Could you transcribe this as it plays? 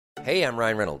Hey, I'm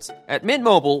Ryan Reynolds. At Mint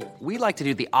Mobile, we like to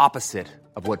do the opposite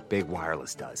of what Big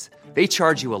Wireless does. They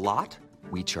charge you a lot,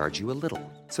 we charge you a little.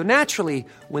 So naturally,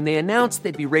 when they announced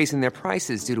they'd be raising their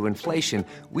prices due to inflation,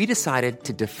 we decided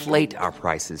to deflate our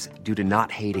prices due to not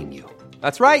hating you.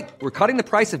 That's right. We're cutting the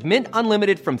price of Mint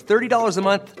Unlimited from $30 a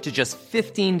month to just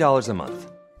 $15 a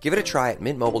month. Give it a try at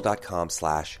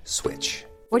mintmobile.com/switch.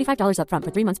 $45 up front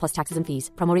for 3 months plus taxes and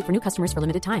fees. Promo rate for new customers for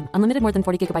limited time. Unlimited more than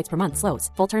 40 gigabytes per month. Slows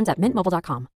full terms at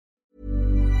mintmobile.com.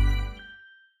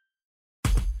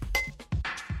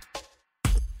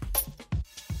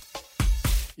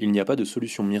 Il n'y a pas de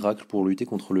solution miracle pour lutter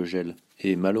contre le gel,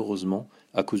 et malheureusement,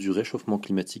 à cause du réchauffement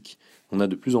climatique, on a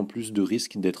de plus en plus de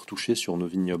risques d'être touchés sur nos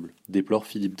vignobles, déplore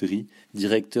Philippe Dry,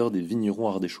 directeur des vignerons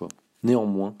ardéchois.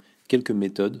 Néanmoins, quelques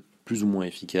méthodes, plus ou moins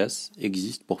efficaces,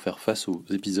 existent pour faire face aux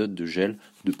épisodes de gel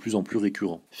de plus en plus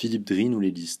récurrents. Philippe Dry nous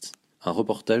les liste. Un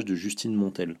reportage de Justine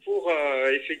Montel. Pour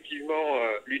effectivement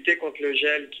lutter contre le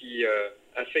gel qui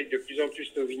affecte de plus en plus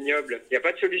nos vignobles, il n'y a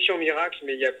pas de solution miracle,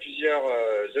 mais il y a plusieurs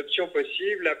options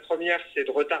possibles. La première, c'est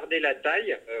de retarder la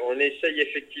taille. On essaye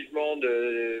effectivement,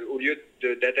 au lieu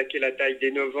d'attaquer la taille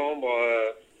dès novembre,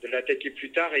 de l'attaquer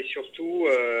plus tard et surtout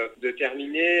de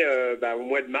terminer au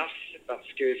mois de mars, parce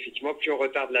qu'effectivement, plus on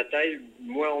retarde la taille,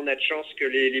 moins on a de chances que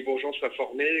les bourgeons soient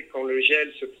formés quand le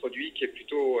gel se produit, qui est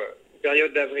plutôt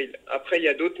période d'avril. Après, il y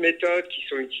a d'autres méthodes qui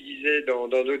sont utilisées dans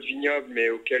d'autres vignobles,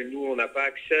 mais auxquelles nous, on n'a pas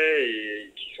accès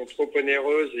et qui sont trop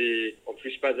onéreuses et en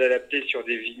plus pas adaptées sur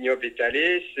des vignobles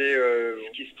étalés. C'est ce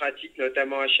qui se pratique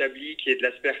notamment à Chablis, qui est de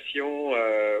l'aspersion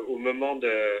au moment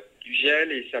du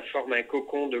gel, et ça forme un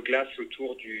cocon de glace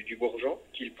autour du bourgeon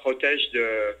qui le protège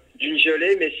d'une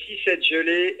gelée. Mais si cette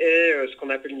gelée est ce qu'on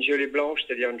appelle une gelée blanche,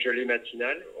 c'est-à-dire une gelée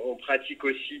matinale, on pratique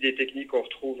aussi des techniques qu'on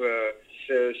retrouve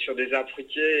sur des arbres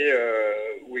fruitiers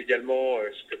ou également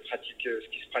ce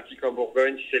qui se pratique en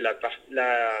Bourgogne, c'est la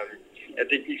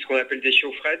technique, ce qu'on appelle des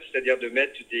chaufferettes, c'est-à-dire de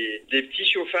mettre des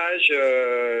petits chauffages,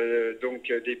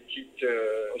 donc des petites,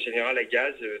 en général à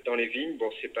gaz, dans les vignes. Bon,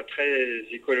 c'est pas très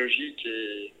écologique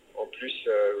et en plus,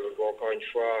 encore une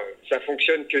fois, ça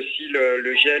fonctionne que si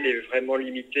le gel est vraiment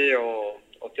limité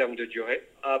en termes de durée.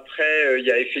 Après, il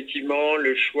y a effectivement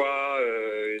le choix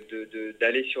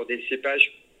d'aller sur des cépages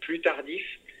plus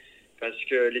tardifs, parce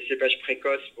que les cépages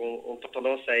précoces ont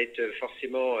tendance à être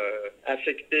forcément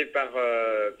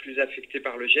plus affectés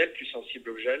par le gel, plus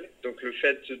sensibles au gel. Donc le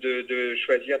fait de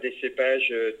choisir des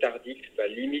cépages tardifs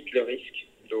limite le risque.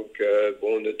 Donc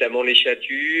notamment les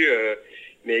châtus,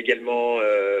 mais également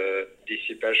des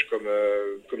cépages comme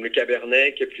le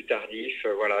cabernet qui est plus tardif.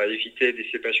 Éviter des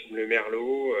cépages comme le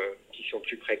merlot qui sont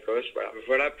plus précoces.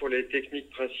 Voilà pour les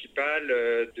techniques principales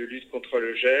de lutte contre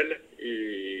le gel.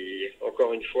 Et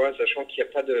encore une fois, sachant qu'il n'y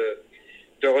a pas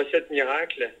de recette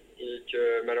miracle et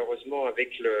que malheureusement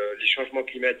avec les changements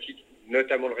climatiques,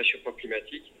 notamment le réchauffement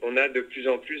climatique, on a de plus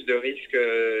en plus de risques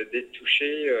d'être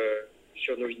touchés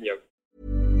sur nos vignobles.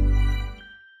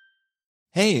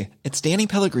 Hey, it's Danny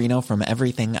Pellegrino from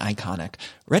Everything Iconic.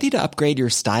 Ready to upgrade your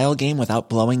style game without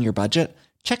blowing your budget?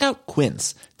 Check out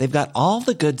Quince. They've got all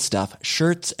the good stuff,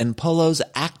 shirts and polos,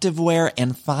 activewear,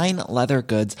 and fine leather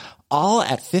goods, all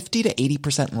at 50 to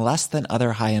 80% less than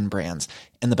other high-end brands.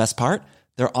 And the best part?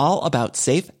 They're all about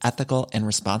safe, ethical, and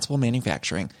responsible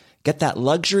manufacturing. Get that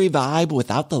luxury vibe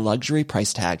without the luxury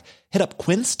price tag. Hit up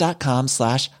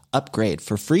quince.com/upgrade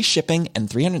for free shipping and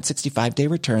 365-day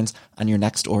returns on your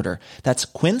next order. That's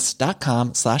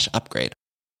quince.com/upgrade.